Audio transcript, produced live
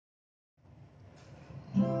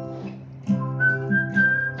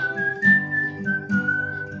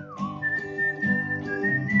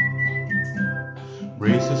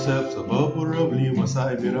Brace yourselves above Borivali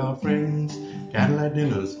Vasai Virar, friends. Candlelight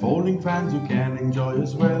dinners, folding fans you can enjoy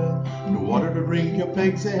as well. No water to drink, your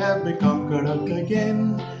pegs they have become kadak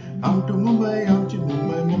again. Come to Mumbai,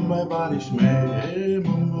 Mumbai, Mumbai बारिश में,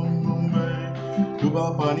 Mumbai,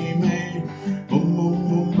 Dooba Pani में,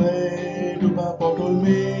 Mumbai, Dooba bottle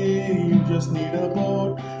में. You just need a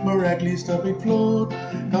boat or at least a big float.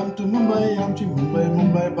 Come to Mumbai, Mumbai,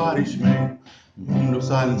 Mumbai बारिश में. Moment of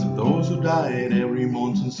silence for those who died every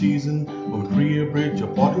monsoon season. From a tree, a bridge, a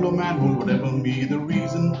bottle, or manhole, whatever be the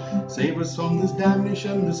reason. Save us from this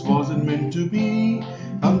damnation, this wasn't meant to be.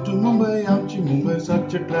 Come to Mumbai, Mumbai,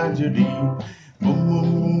 such a tragedy.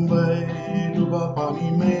 Mumbai, Dooba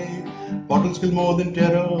Pani mein. Bottles kill more than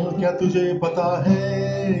terror, kya tujhe pata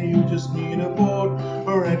hai? You just need a boat,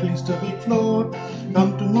 or at least a big float.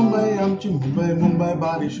 Come to Mumbai, Mumbai, Mumbai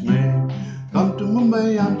बारिश में. Come to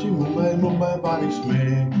Mumbai, Mumbai, Mumbai बारिश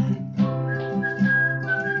में.